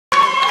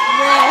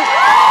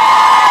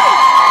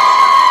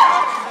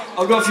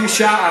I've got a few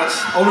shout-outs.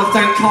 I want to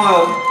thank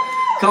Kyle.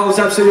 Kyle was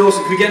absolutely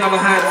awesome. Can we get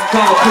another hand?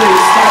 Kyle, please.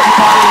 Thank you,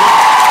 buddy.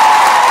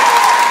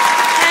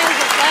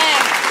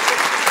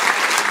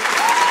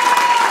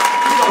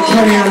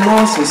 Kelly Ann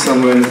Martin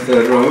somewhere in the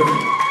third row.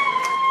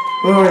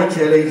 Where are you,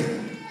 Kelly?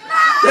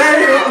 There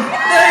you are!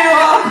 There you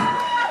are!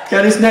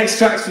 Okay, this next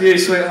track's for you,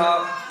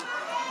 sweetheart.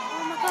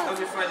 Don't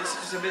be afraid, this is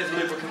just a bit of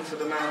lubricant for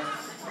the mouth.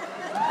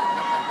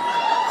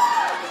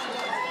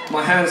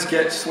 My hands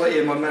get sweaty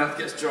and my mouth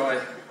gets dry.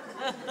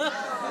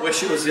 I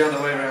wish it was the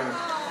other way around.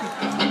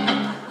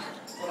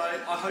 Well,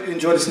 I hope you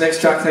enjoy this next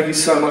track. Thank you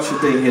so much for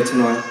being here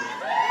tonight.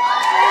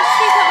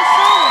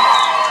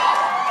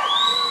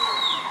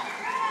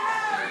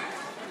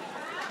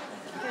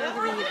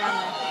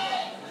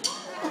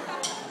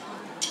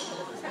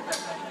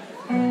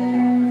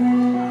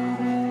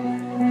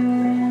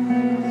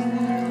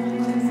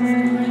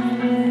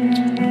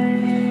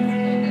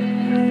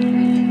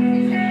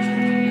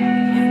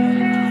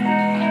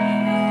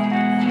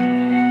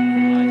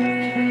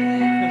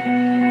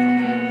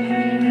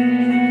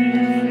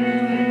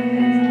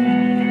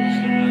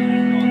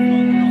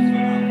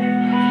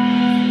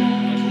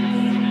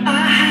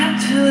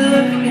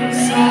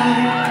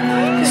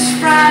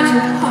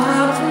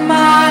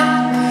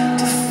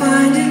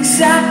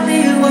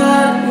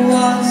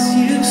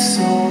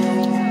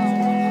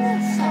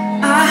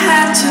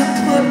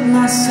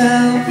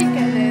 myself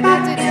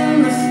back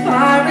in the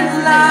firing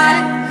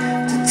line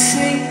to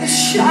take the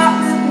shot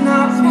that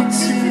knocked me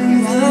to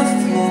the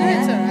floor.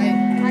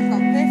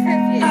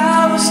 I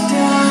was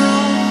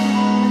down,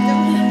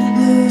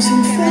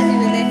 losing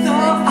faith,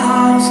 thought I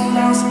was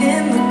lost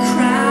in the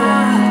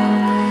crowd.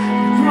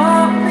 You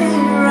brought me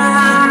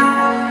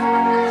round.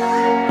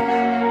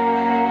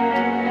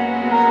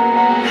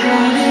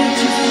 How did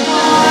you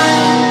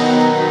find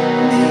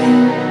me?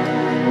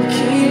 You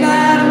came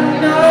out of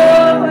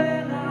nowhere.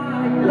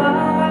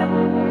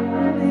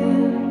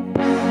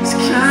 It's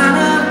kind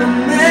of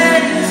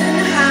amazing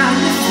how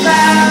you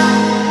found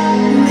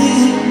me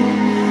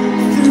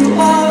through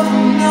all the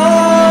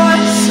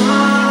noise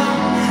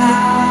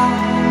somehow.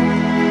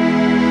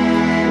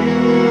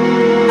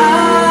 I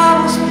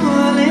was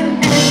pulling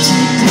into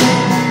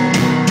death,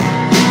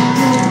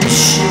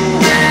 pushing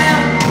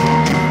down,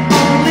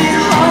 only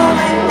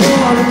holding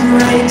water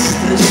breaks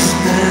the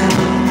spell.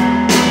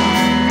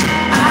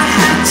 I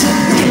had to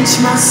pinch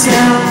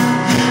myself,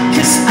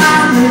 'cause I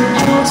knew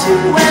all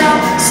too well,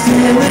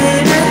 stairway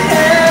to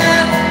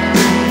hell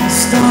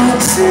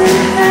starts in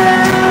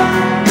hell.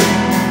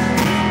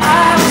 I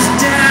was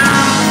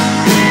down,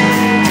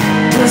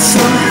 but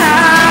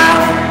somehow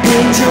an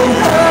angel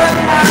heard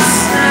my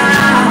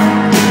sound,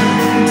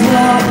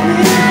 brought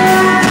me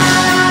out.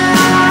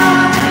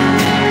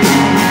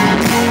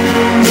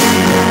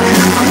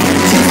 How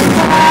did you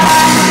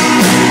find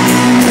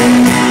me?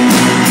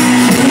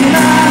 Came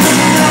out of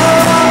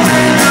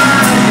nowhere,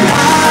 I'm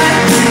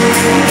lying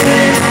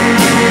here.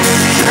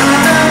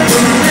 Kind of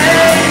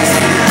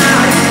amazing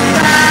how you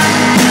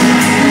found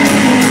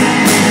me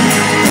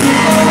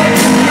through all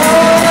the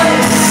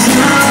noise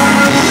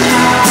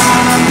somehow.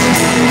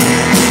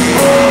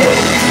 Oh,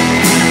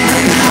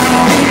 and how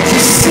did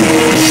you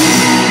see me?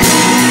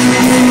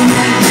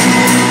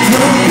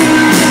 Go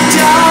through the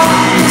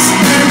darkness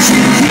and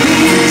you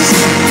reached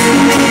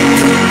me.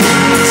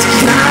 It's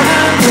kind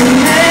of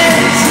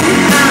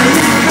amazing how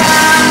you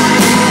found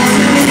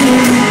me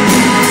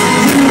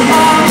through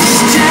all the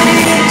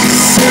strange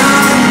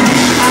somehow.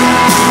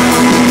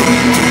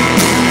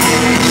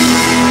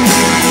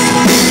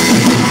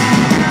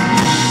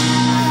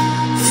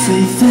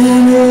 Faith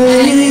and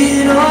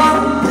wait on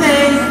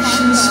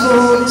patience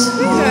for this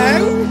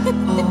heart of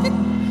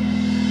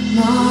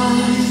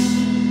mine.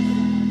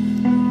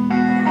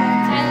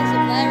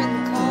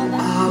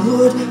 I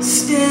would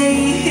stay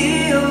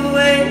here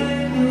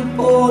waiting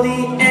for the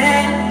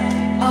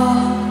end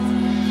of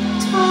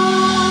time.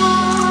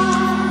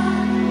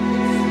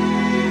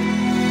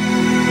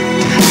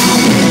 How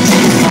did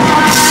you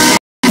find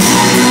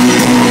me?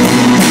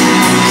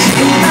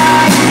 Came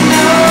out of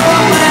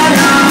nowhere,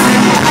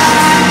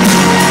 I'm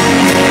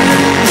here.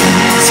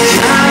 It's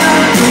kind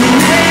of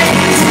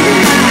amazing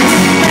how you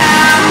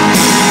found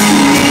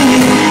me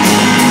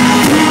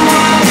through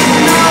all the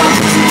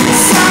noise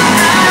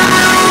somehow.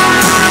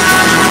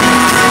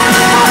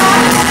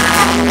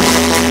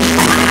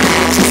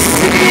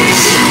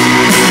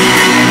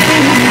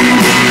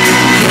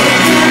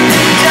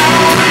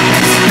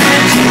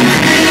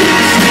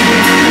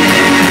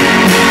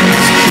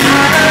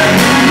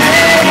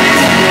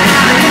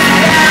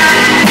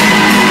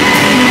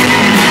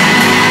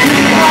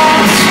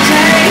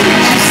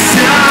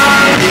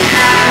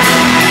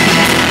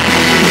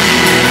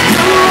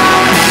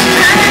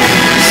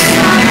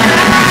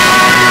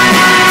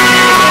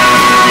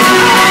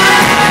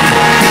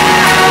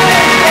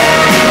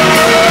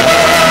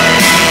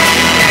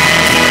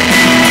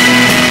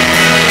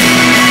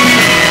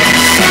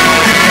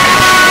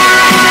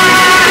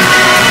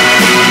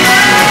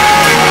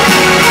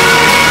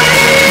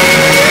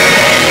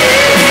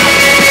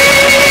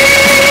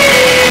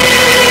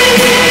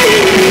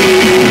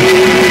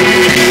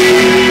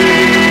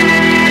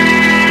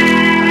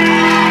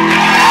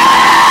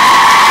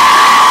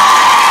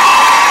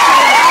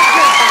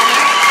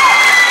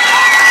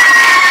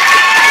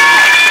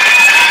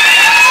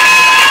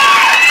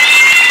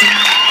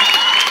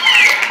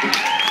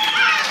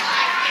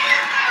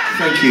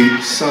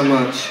 so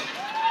much.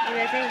 You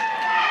ready?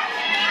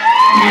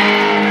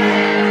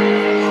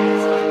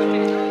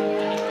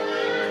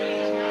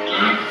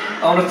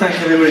 I want to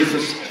thank everybody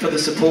for the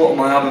support on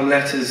my album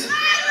Letters. Thank you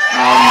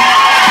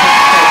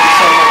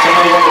so much. I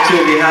know one or two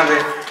of you have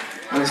it,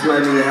 and it's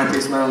made me the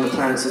happiest man on the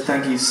planet, so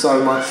thank you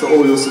so much for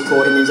all your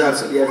support. It means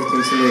absolutely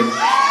everything to me.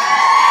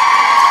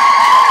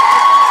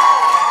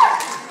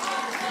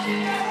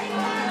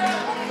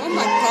 Oh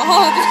my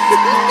god!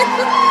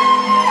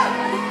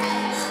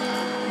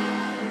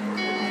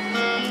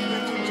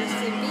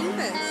 Justin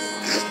Bieber's.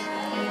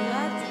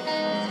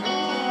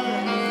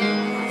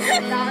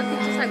 That would be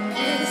just like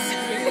this.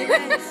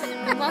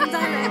 One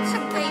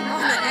Direction came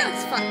on at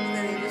X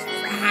Factor, it was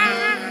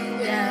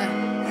yeah.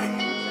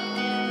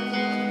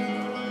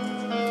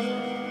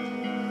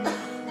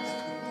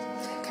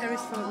 Kerry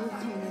thought we were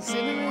coming to the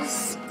cinemas.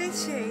 Did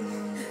she?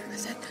 I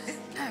said,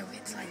 no,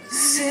 it's like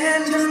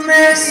Send a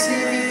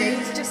message.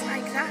 it's just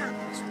like that.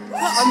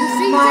 What, on the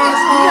CDs?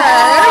 No!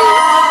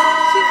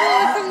 She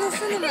bought it from the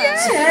cinema.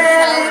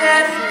 Tell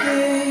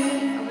everything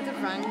I would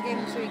have rang him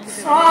so he could have...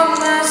 from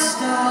the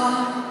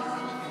start.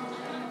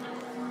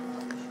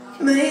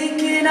 Make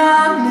it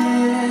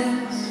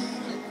honest,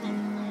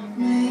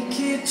 make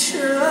it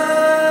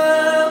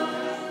true.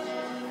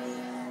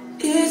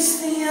 It's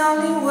the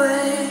only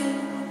way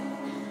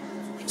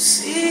to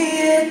see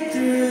it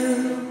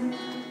through.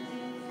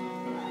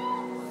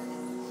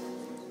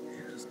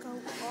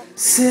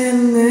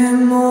 Send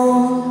them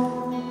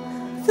all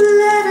the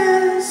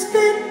letters,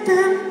 fit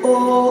them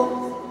all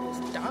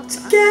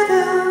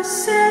together,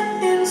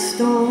 set in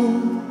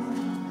stone.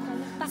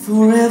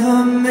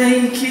 Forever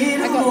make it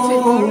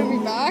whole.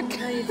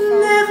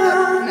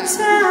 Never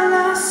tell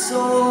our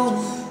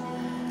souls,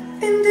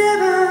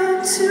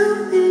 endeavor to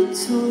be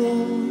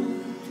told.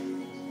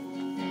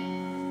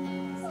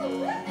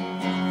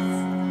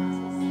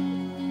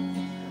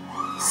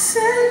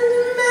 Send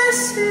a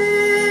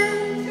message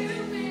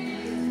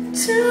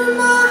to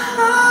my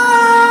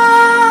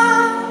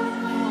heart.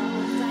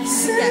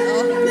 Send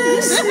a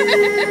message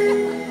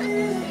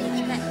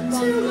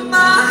to my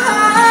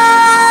heart.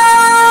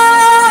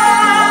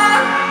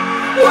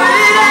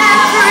 With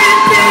every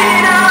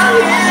beat I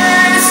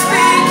hear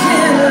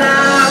speaking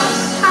loud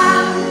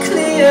and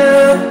clear.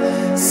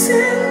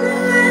 Send a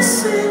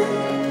message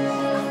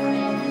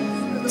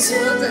to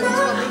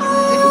my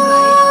heart.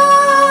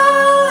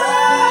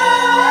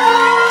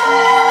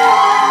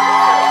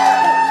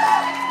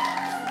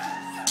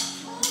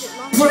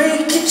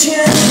 Break it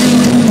gently.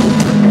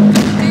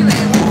 Bring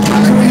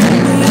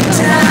me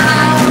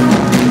down.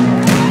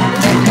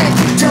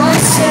 Don't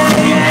say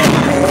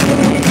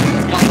anything.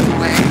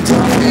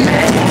 Don't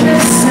make a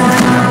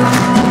sound.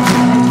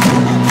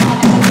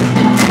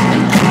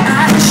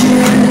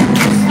 Action.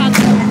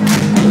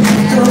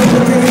 Go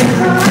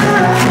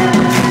behind.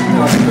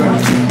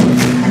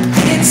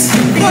 It's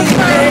the feeling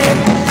that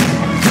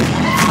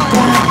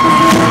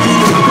we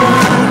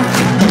run.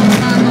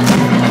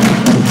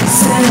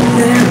 Send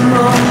them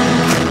all.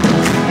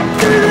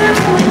 The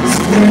levels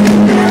bring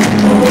them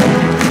all.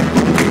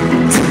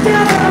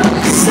 Together,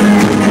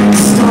 set in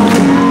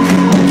stone.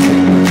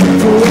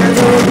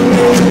 Forever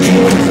make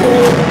it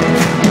whole.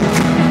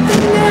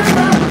 And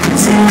never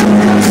tell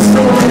the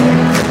story.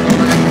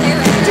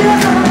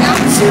 Endeavor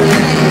to be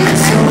told.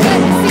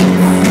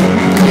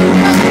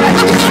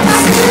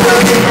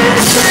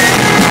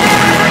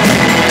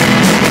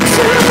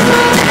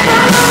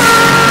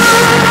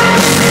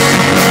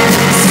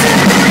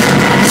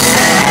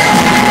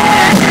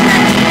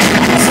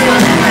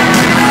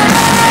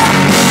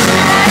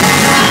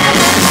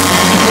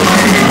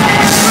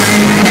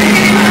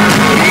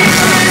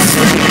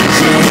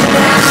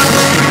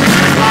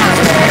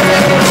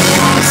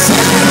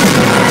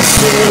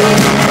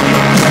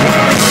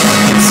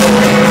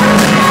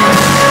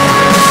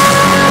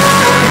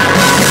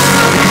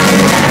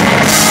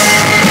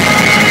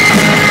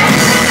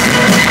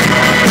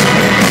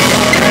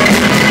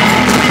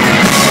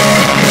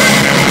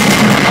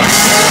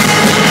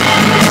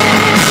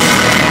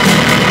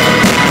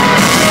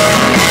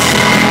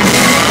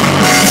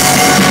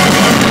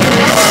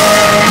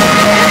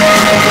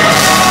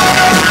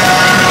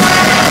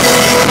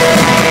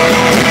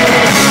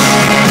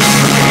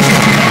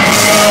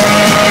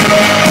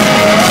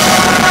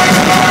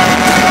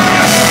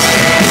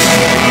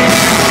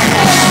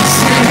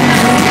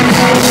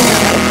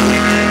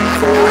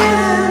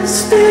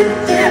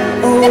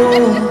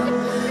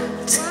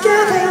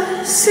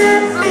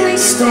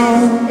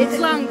 It's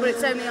long, but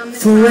it's only on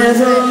this.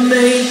 Forever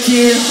make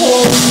it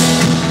whole.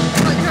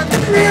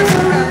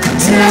 Never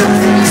tell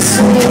the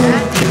soul.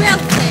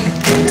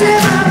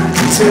 Endeavor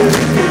to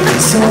be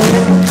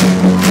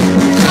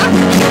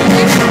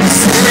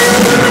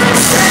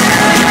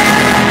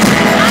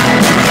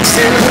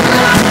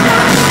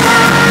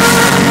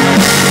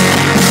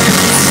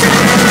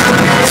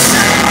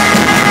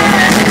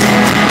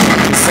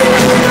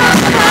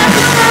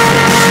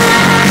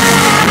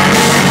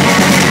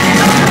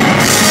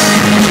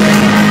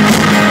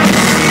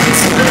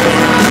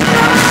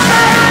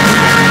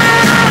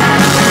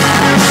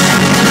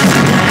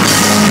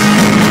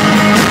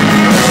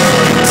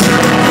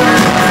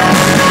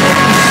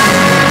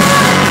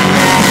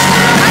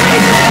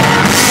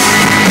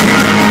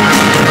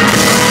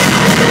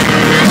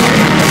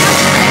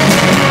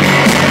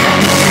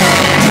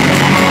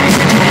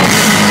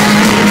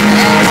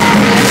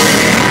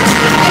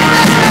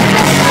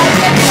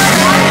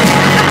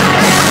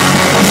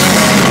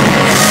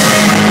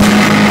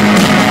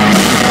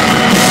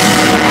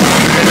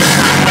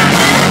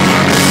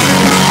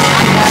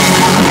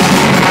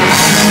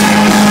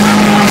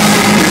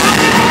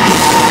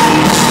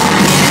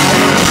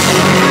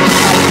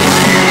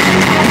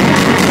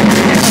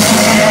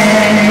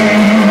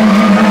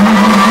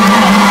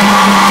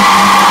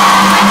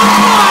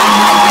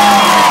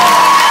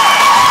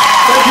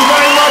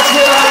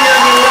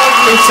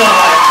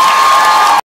time.